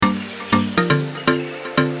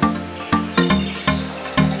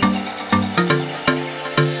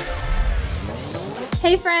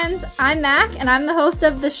Hey friends, I'm Mac and I'm the host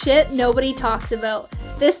of The Shit Nobody Talks About.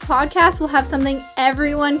 This podcast will have something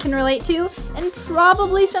everyone can relate to and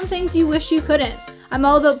probably some things you wish you couldn't. I'm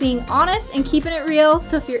all about being honest and keeping it real,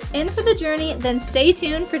 so if you're in for the journey, then stay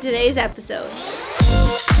tuned for today's episode.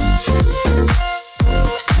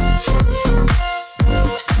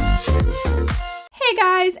 Hey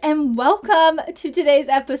guys, and welcome to today's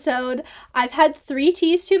episode. I've had 3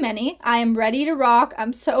 teas too many. I am ready to rock.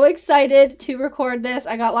 I'm so excited to record this.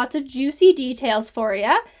 I got lots of juicy details for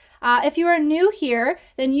you. If you are new here,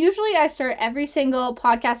 then usually I start every single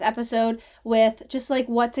podcast episode with just like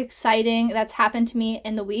what's exciting that's happened to me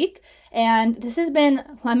in the week. And this has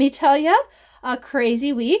been, let me tell you, a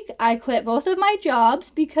crazy week. I quit both of my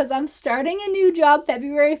jobs because I'm starting a new job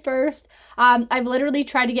February 1st. I've literally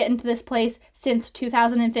tried to get into this place since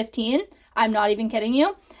 2015. I'm not even kidding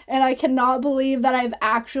you. And I cannot believe that I've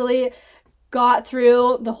actually got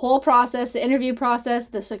through the whole process, the interview process,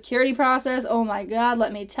 the security process. Oh my God,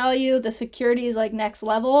 let me tell you, the security is like next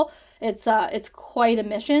level. It's quite a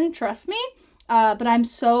mission, trust me. But I'm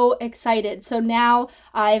so excited. So now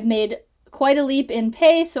I've made quite a leap in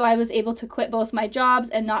pay, so I was able to quit both my jobs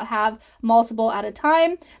and not have multiple at a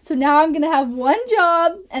time. So now I'm gonna have one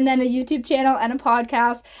job and then a YouTube channel and a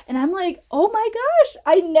podcast, and I'm like, oh my gosh,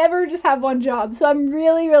 I never just have one job. So I'm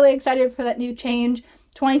really, really excited for that new change.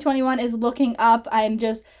 2021 is looking up.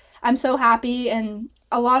 I'm so happy, and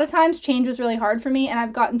a lot of times change was really hard for me, and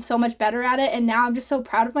I've gotten so much better at it, and now I'm just so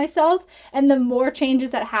proud of myself. And the more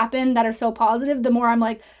changes that happen that are so positive, the more I'm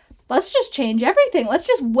like, let's just change everything. Let's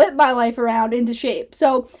just whip my life around into shape.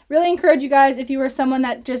 So really encourage you guys, if you are someone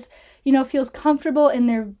that just, feels comfortable in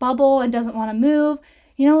their bubble and doesn't want to move,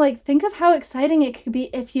 think of how exciting it could be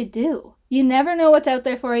if you do. You never know what's out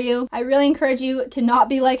there for you. I really encourage you to not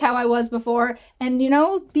be like how I was before and,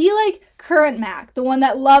 be like current Mac, the one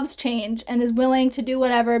that loves change and is willing to do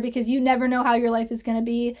whatever, because you never know how your life is going to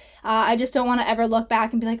be. I just don't want to ever look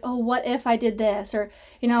back and be like, oh, what if I did this? Or,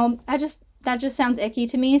 that just sounds icky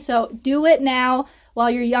to me. So do it now while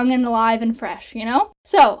you're young and alive and fresh,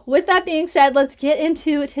 So with that being said, let's get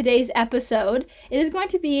into today's episode. It is going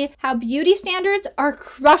to be how beauty standards are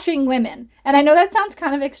crushing women. And I know that sounds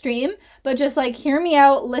kind of extreme, but just hear me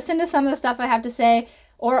out, listen to some of the stuff I have to say,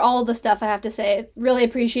 or all the stuff I have to say. Really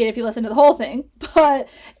appreciate if you listen to the whole thing. But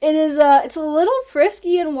it's a little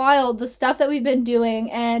frisky and wild, the stuff that we've been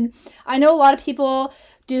doing. And I know a lot of people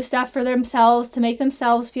do stuff for themselves to make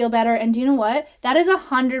themselves feel better, and you know what? That is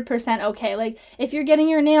 100% okay. If you're getting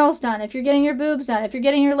your nails done, if you're getting your boobs done, if you're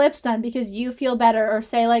getting your lips done because you feel better, or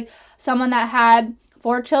say someone that had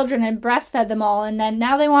 4 children and breastfed them all, and then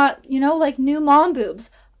now they want, new mom boobs.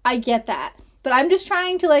 I get that. But I'm just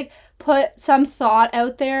trying to put some thought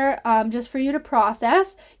out there just for you to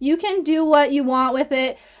process. You can do what you want with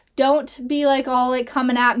it. Don't be all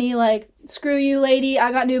coming at me screw you, lady,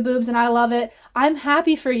 I got new boobs and I love it. I'm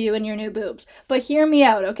happy for you and your new boobs, but hear me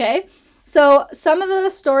out, okay? So some of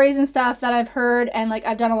the stories and stuff that I've heard, and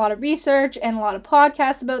I've done a lot of research and a lot of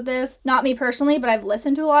podcasts about this, not me personally, but I've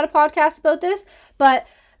listened to a lot of podcasts about this, but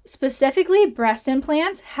specifically breast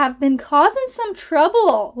implants have been causing some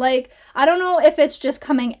trouble. I don't know if it's just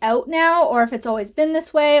coming out now, or if it's always been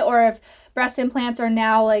this way, or if breast implants are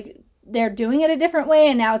now they're doing it a different way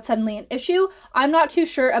and now it's suddenly an issue. I'm not too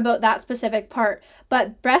sure about that specific part,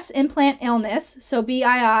 but breast implant illness, so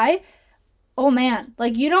BII, oh man,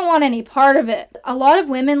 you don't want any part of it. A lot of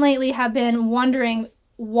women lately have been wondering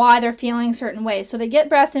why they're feeling certain ways. So they get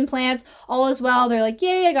breast implants, all is well. They're like,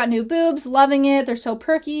 yay, I got new boobs, loving it. They're so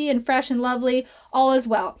perky and fresh and lovely, all is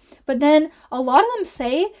well. But then a lot of them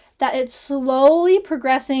say that it's slowly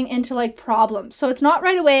progressing into problems. So it's not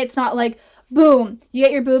right away. It's not boom, you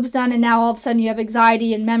get your boobs done and now all of a sudden you have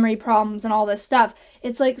anxiety and memory problems and all this stuff.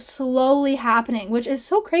 It's slowly happening, which is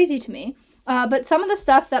so crazy to me. But some of the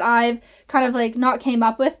stuff that I've kind of not came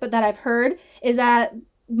up with, but that I've heard, is that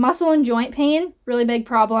muscle and joint pain, really big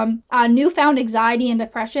problem. Newfound anxiety and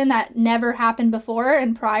depression that never happened before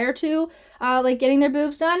and prior to getting their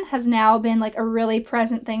boobs done has now been a really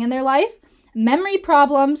present thing in their life. Memory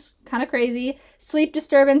problems, kind of crazy, sleep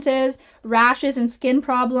disturbances, rashes and skin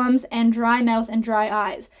problems, and dry mouth and dry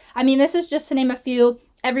eyes. I mean, this is just to name a few.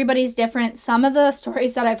 Everybody's different. Some of the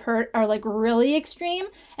stories that I've heard are really extreme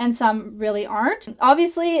and some really aren't.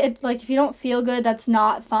 Obviously, if you don't feel good, that's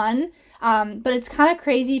not fun. But it's kind of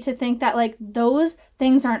crazy to think that those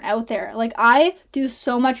things aren't out there. I do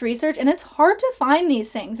so much research and it's hard to find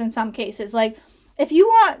these things in some cases. if you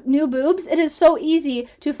want new boobs, it is so easy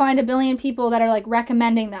to find a billion people that are like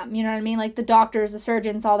recommending them. You know what I mean? Like the doctors, the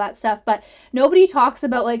surgeons, all that stuff. But nobody talks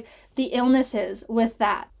about like the illnesses with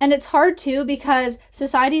that. And it's hard too because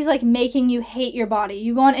society's like making you hate your body.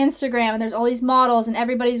 You go on Instagram and there's all these models and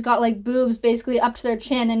everybody's got like boobs basically up to their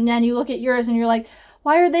chin. And then you look at yours and you're like,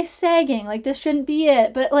 why are they sagging? Like this shouldn't be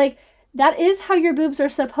it. But like that is how your boobs are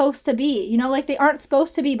supposed to be. You know, like they aren't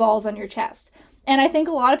supposed to be balls on your chest. And I think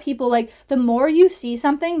a lot of people, like, the more you see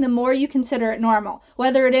something, the more you consider it normal,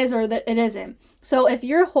 whether it is or that it isn't. So if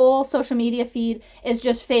your whole social media feed is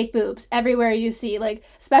just fake boobs everywhere you see, like,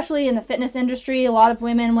 especially in the fitness industry, a lot of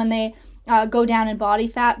women, when they go down in body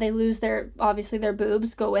fat, they lose obviously their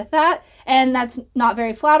boobs go with that. And that's not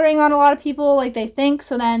very flattering on a lot of people, like they think,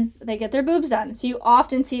 so then they get their boobs done. So you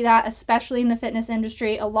often see that, especially in the fitness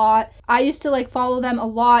industry, a lot. I used to, like, follow them a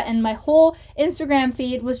lot, and my whole Instagram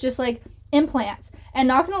feed was just, like, implants. And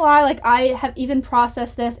not gonna lie, like, I have even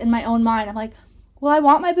processed this in my own mind. I'm like, well, I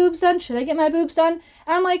want my boobs done. Should I get my boobs done? And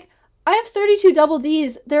I'm like, I have 32 double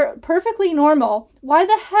Ds. They're perfectly normal. Why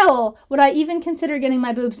the hell would I even consider getting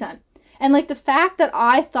my boobs done? And like the fact that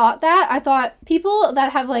I thought people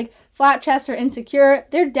that have like flat chests or insecure,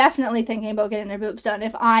 they're definitely thinking about getting their boobs done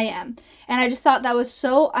if I am. And I just thought that was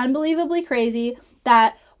so unbelievably crazy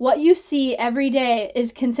that what you see every day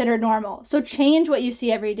is considered normal. So change what you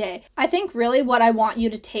see every day. I think really what I want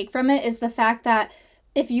you to take from it is the fact that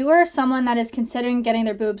if you are someone that is considering getting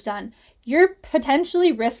their boobs done, you're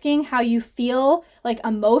potentially risking how you feel like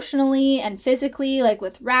emotionally and physically, like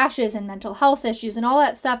with rashes and mental health issues and all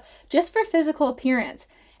that stuff, just for physical appearance.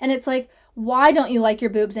 And it's like, why don't you like your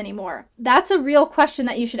boobs anymore? That's a real question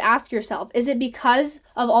that you should ask yourself. Is it because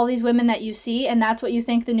of all these women that you see and that's what you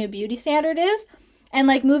think the new beauty standard is? And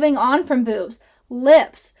like moving on from boobs,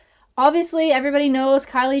 lips. Obviously, everybody knows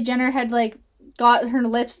Kylie Jenner had like got her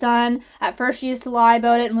lips done. At first, she used to lie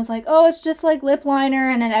about it and was like, oh, it's just like lip liner.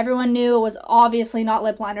 And then everyone knew it was obviously not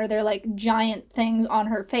lip liner. They're like giant things on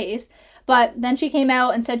her face. But then she came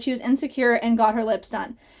out and said she was insecure and got her lips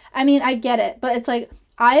done. I mean, I get it. But it's like,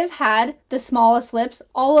 I've had the smallest lips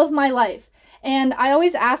all of my life. And I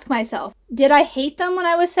always ask myself, did I hate them when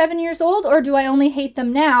I was 7 years old? Or do I only hate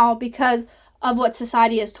them now because of what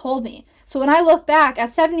society has told me? So when I look back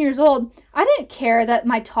at 7 years old, I didn't care that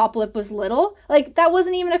my top lip was little. Like, that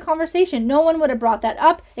wasn't even a conversation. No one would have brought that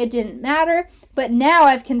up. It didn't matter. But now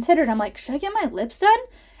I've considered, I'm like, should I get my lips done?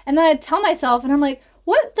 And then I tell myself, and I'm like,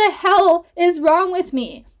 what the hell is wrong with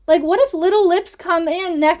me? Like, what if little lips come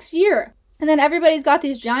in next year? And then everybody's got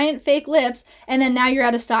these giant fake lips, and then now you're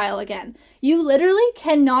out of style again. You literally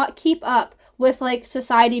cannot keep up with like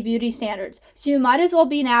society beauty standards. So you might as well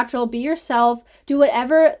be natural, be yourself, do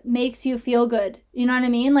whatever makes you feel good. You know what I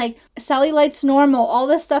mean? Like cellulite's normal, all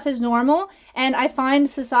this stuff is normal. And I find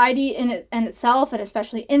society in itself, and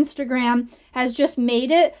especially Instagram, has just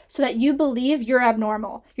made it so that you believe you're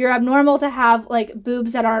abnormal. You're abnormal to have like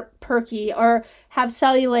boobs that aren't perky or have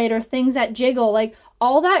cellulite or things that jiggle. Like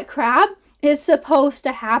all that crap is supposed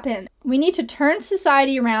to happen. We need to turn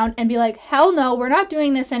society around and be like, hell no, we're not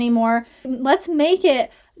doing this anymore. Let's make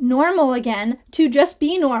it normal again to just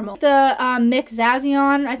be normal. The Mick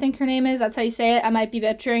Zazion, I think her name is, that's how you say it. I might be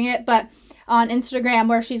butchering it, but on Instagram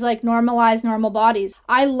where she's like normalize normal bodies.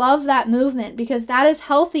 I love that movement because that is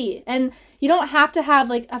healthy. And you don't have to have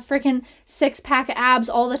like a freaking 6-pack of abs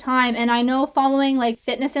all the time. And I know following like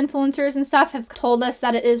fitness influencers and stuff have told us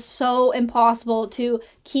that it is so impossible to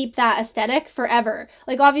keep that aesthetic forever.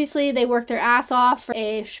 Like obviously they work their ass off for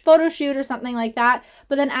a photo shoot or something like that.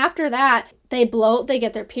 But then after that, they bloat, they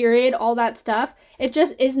get their period, all that stuff. It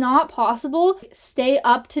just is not possible. Stay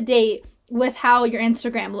up to date with how your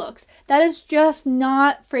Instagram looks. That is just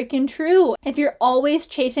not freaking true. If you're always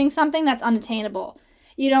chasing something that's unattainable.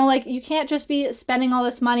 You know, like you can't just be spending all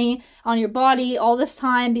this money on your body all this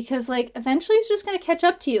time because like eventually it's just going to catch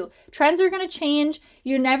up to you. Trends are going to change.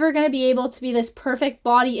 You're never going to be able to be this perfect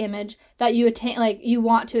body image that you attain, like you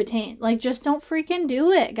want to attain. Like just don't freaking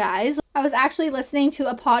do it, guys. I was actually listening to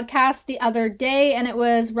a podcast the other day and it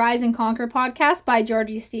was Rise and Conquer podcast by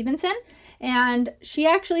Georgie Stevenson. And she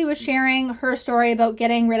actually was sharing her story about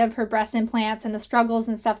getting rid of her breast implants and the struggles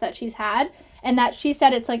and stuff that she's had. And that she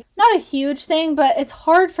said it's like not a huge thing, but it's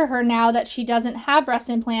hard for her now that she doesn't have breast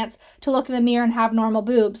implants to look in the mirror and have normal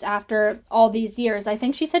boobs after all these years. I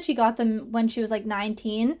think she said she got them when she was like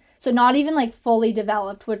 19. So not even like fully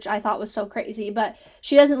developed, which I thought was so crazy. But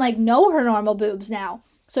she doesn't like know her normal boobs now.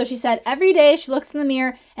 So she said every day she looks in the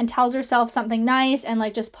mirror and tells herself something nice and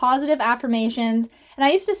like just positive affirmations. And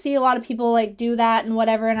I used to see a lot of people like do that and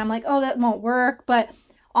whatever. And I'm like, oh, that won't work. But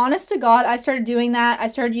honest to God, I started doing that. I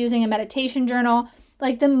started using a meditation journal.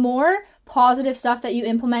 Like the more positive stuff that you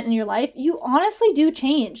implement in your life, you honestly do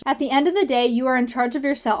change. At the end of the day, you are in charge of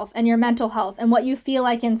yourself and your mental health and what you feel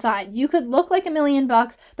like inside. You could look like $1 million,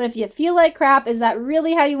 but if you feel like crap, is that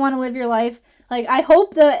really how you want to live your life? Like, I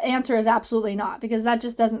hope the answer is absolutely not, because that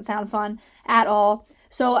just doesn't sound fun at all.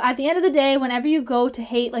 So at the end of the day, whenever you go to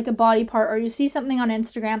hate like a body part or you see something on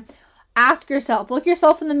Instagram, ask yourself, look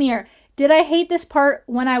yourself in the mirror. Did I hate this part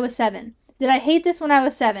when I was 7? Did I hate this when I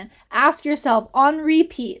was 7? Ask yourself on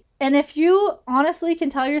repeat. And if you honestly can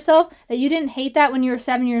tell yourself that you didn't hate that when you were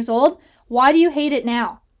 7 years old, why do you hate it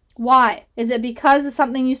now? Why? Is it because of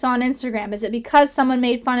something you saw on Instagram? Is it because someone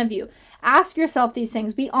made fun of you? Ask yourself these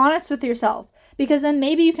things. Be honest with yourself. Because then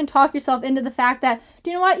maybe you can talk yourself into the fact that, do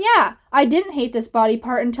you know what? Yeah, I didn't hate this body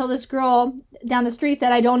part until this girl down the street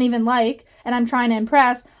that I don't even like and I'm trying to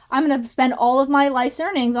impress, I'm going to spend all of my life's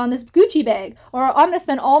earnings on this Gucci bag. Or I'm going to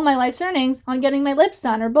spend all my life's earnings on getting my lips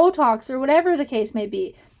done or Botox or whatever the case may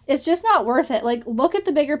be. It's just not worth it. Like, look at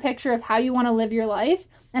the bigger picture of how you want to live your life,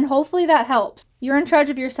 and hopefully that helps. You're in charge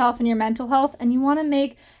of yourself and your mental health, and you want to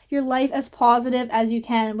make your life as positive as you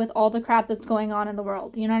can with all the crap that's going on in the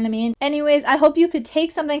world. You know what I mean? Anyways, I hope you could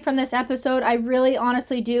take something from this episode. I really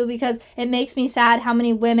honestly do, because it makes me sad how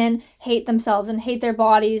many women hate themselves and hate their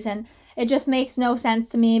bodies, and it just makes no sense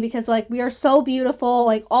to me, because like, we are so beautiful,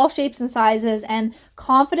 like all shapes and sizes, and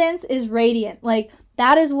confidence is radiant. Like,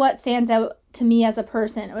 that is what stands out to me as a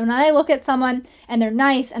person. When I look at someone and they're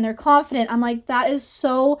nice and they're confident, I'm like, that is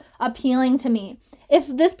so appealing to me. If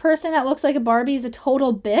this person that looks like a Barbie is a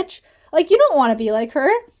total bitch, like, you don't want to be like her.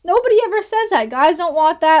 Nobody ever says that. Guys don't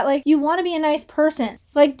want that. Like, you want to be a nice person.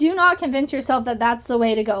 Like, do not convince yourself that that's the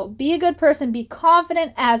way to go. Be a good person. Be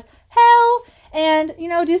confident as hell. And, you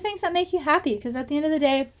know, do things that make you happy. Because at the end of the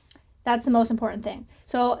day, that's the most important thing.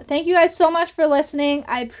 So thank you guys so much for listening.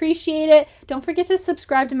 I appreciate it. Don't forget to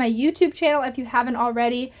subscribe to my YouTube channel if you haven't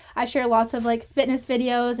already. I share lots of like fitness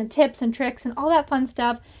videos and tips and tricks and all that fun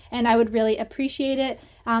stuff, and I would really appreciate it.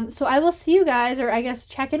 So I will see you guys, or I guess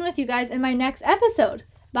check in with you guys in my next episode.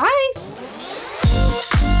 Bye!